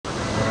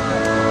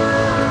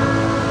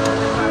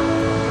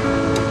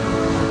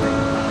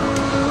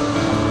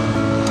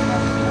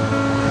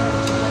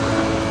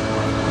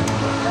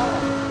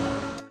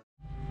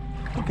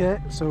Okay,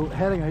 so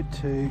heading out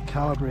to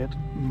calibrate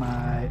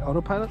my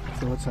autopilot.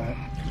 So it's a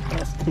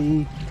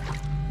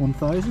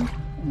ST1000.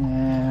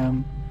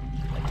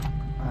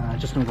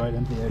 Just going to go out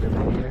into the outer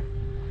ring here.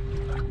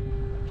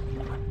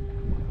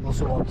 I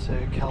also want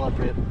to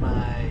calibrate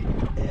my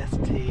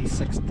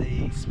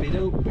ST60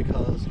 speedo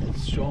because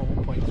it's showing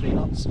 1.3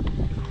 knots,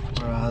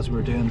 whereas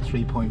we're doing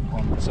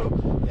 3.1.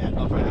 So yeah,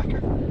 not very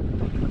accurate.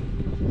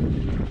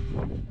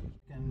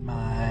 In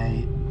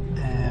my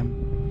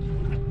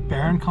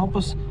bearing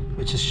compass,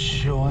 which is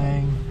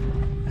showing,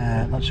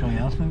 not showing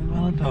anything at the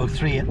moment, oh,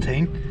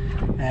 318,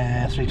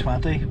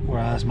 320,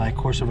 whereas my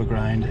course over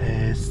ground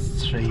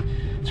is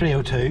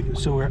 302,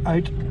 so we're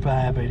out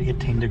by about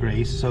 18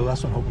 degrees, so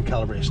that's what I'm hoping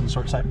calibration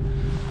sorts out.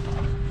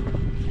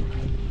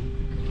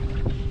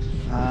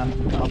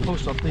 And I'll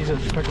post up, these are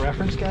the quick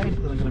reference guide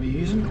that I'm going to be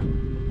using,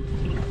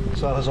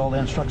 so that has all the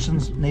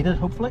instructions needed,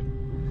 hopefully.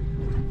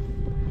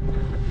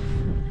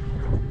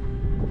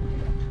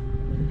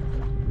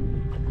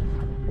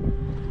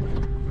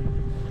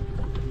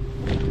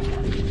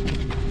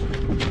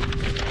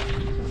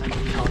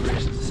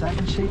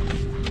 Second sheet.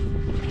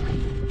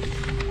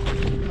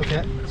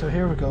 Okay, so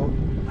here we go.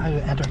 How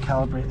to enter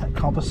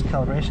compass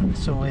calibration.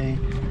 So we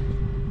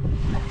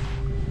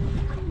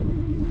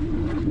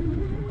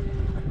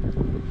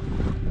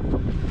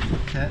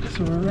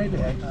so we're right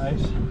out now.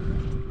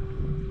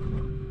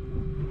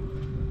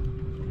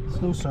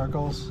 Slow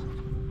circles.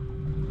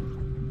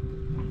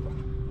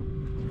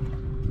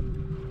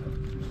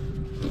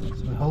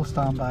 So we hold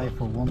standby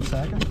for 1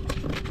 second.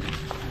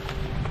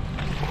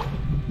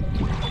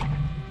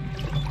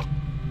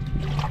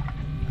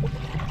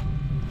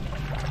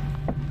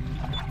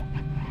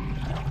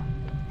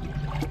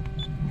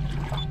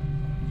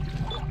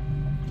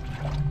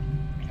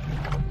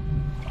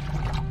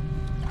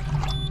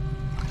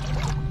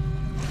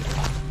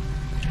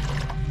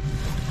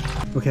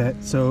 Okay,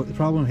 so the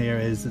problem here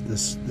is that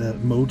the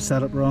mode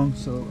set up wrong.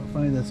 So I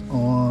found this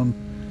on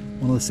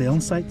one of the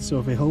sailing sites. So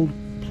if we hold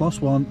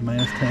 +1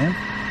 -10,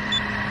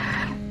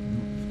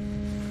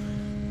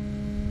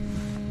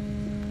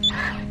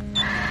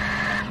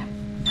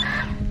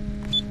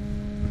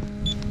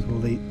 so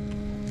we'll do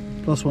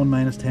 +1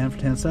 -10 for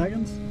 10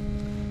 seconds.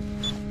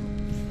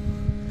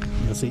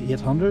 You'll see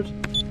 800,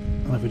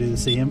 and if we do the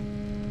same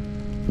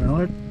for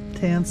another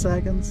 10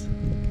 seconds,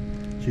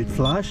 it should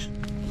flash,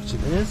 which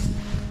it is.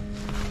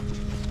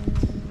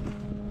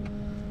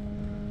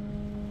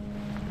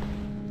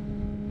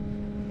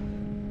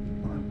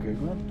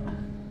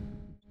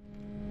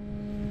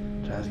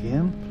 Try it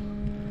again.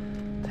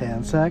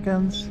 10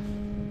 seconds.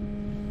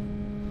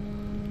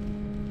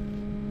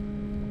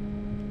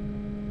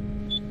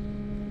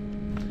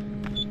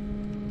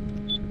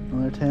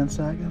 Another 10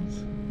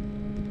 seconds.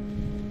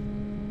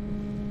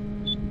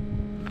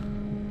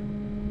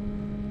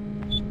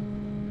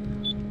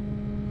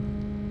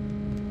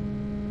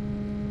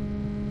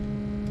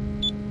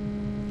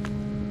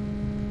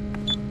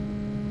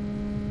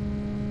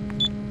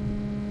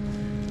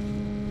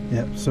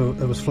 Yep, so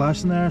it was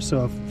flashing there,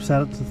 so I've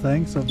set it to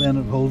thing, so then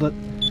I'd hold it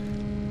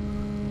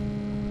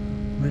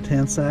about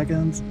 10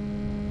 seconds.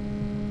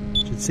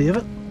 Should save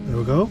it. There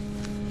we go.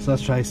 So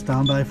let's try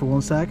standby for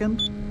 1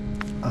 second,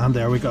 and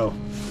there we go.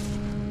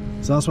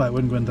 So that's why it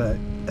wouldn't go into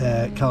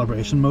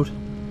calibration mode.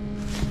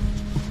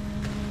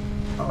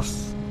 I'll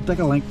stick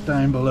a link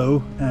down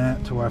below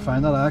to where I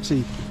found that. I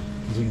actually,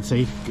 as you can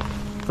see,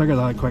 figured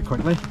that out quite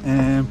quickly.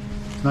 Now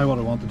what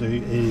I want to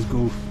do is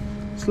go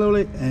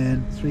slowly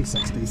in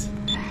 360s.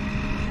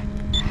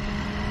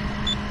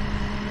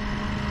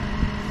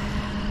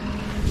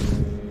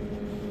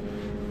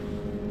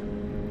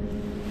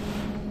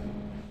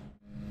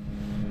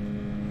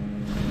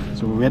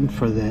 So we're waiting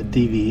for the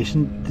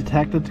deviation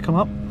detected to come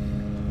up.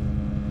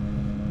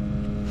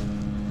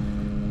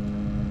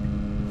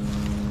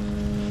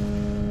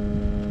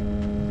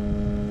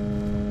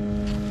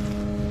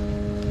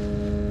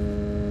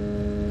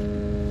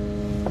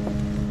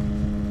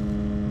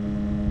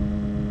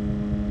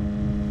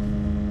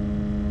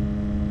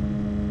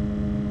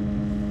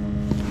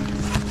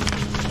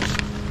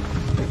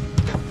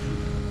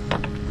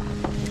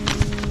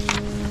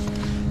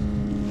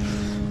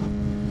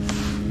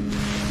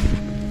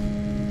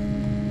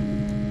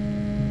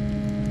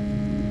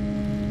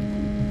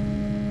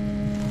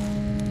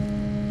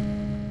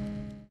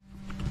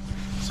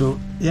 So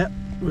yeah,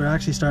 we're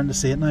actually starting to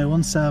see it now.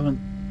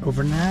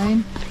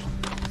 17/9.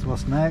 So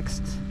what's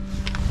next?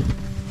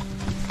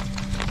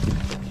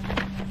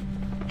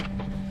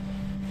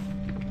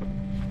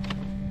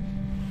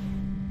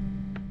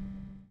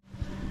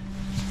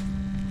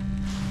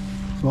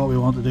 So what we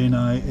want to do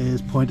now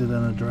is point it in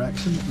a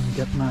direction and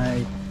get my,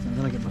 I'm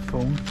going to get my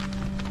phone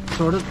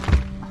sorted.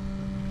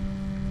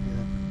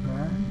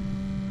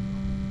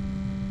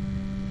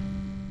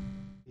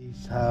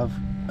 These have,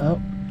 oh.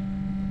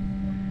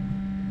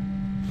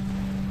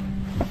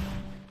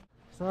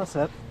 So that's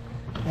it.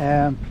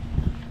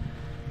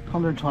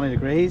 120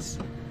 degrees.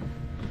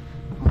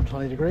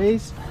 120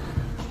 degrees.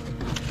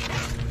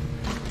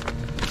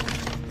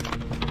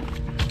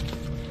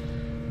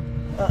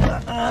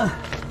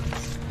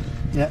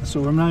 Yeah,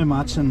 so we're now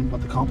matching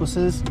what the compass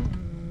is.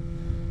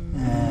 You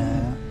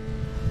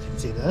can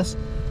see this,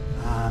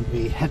 and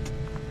we hit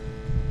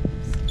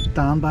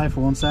standby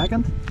for 1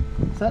 second.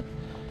 That's it.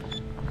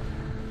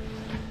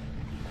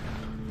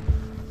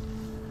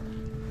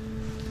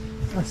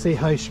 Let's see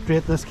how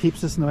straight this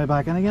keeps us on the way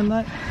back in again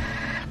now.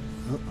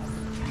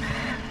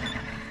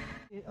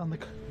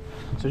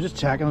 So just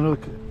checking.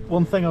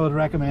 One thing I would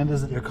recommend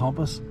is that your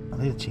compass, I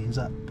need to change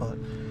that, but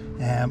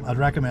I'd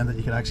recommend that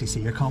you can actually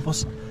see your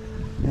compass.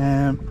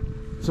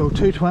 So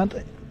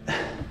 220.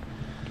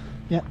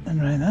 Yeah,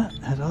 and around that,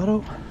 hit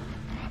auto.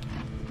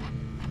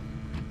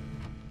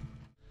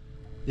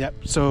 Yep,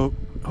 so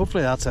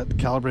hopefully that's it,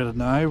 calibrated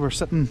now. We're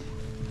sitting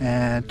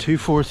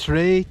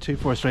 243,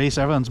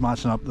 so everyone's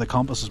matching up, the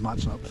compass is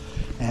matching up.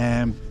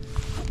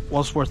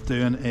 What's worth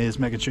doing is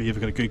making sure you've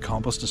got a good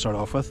compass to start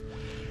off with.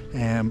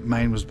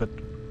 Mine was a bit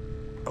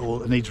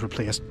old, it needs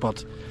replaced,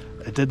 but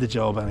it did the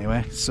job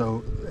anyway.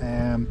 So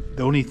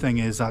the only thing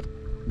is that,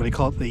 what do you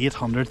call it, the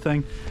 800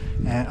 thing.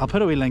 I'll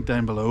put a wee link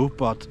down below,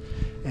 but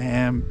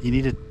you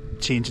need to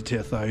change it to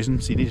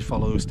 1000, so you need to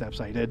follow those steps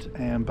I did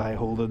by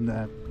holding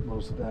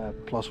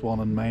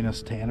 +1 and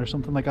 -10 or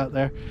something like that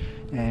there.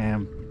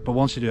 But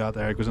once you do that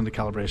there, it goes into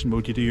calibration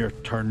mode. You do your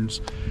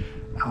turns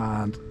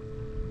and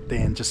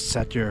then just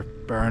set your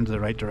bearing to the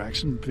right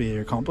direction via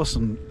your compass,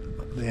 and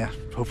yeah,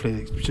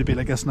 hopefully it should be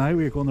like this now,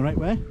 we're going the right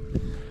way.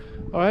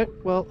 Alright,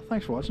 well,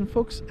 thanks for watching,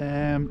 folks.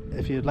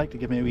 If you'd like to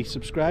give me a wee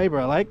subscribe or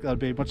a like, that'd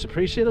be much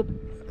appreciated.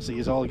 See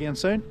you all again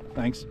soon.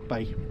 Thanks,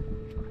 bye.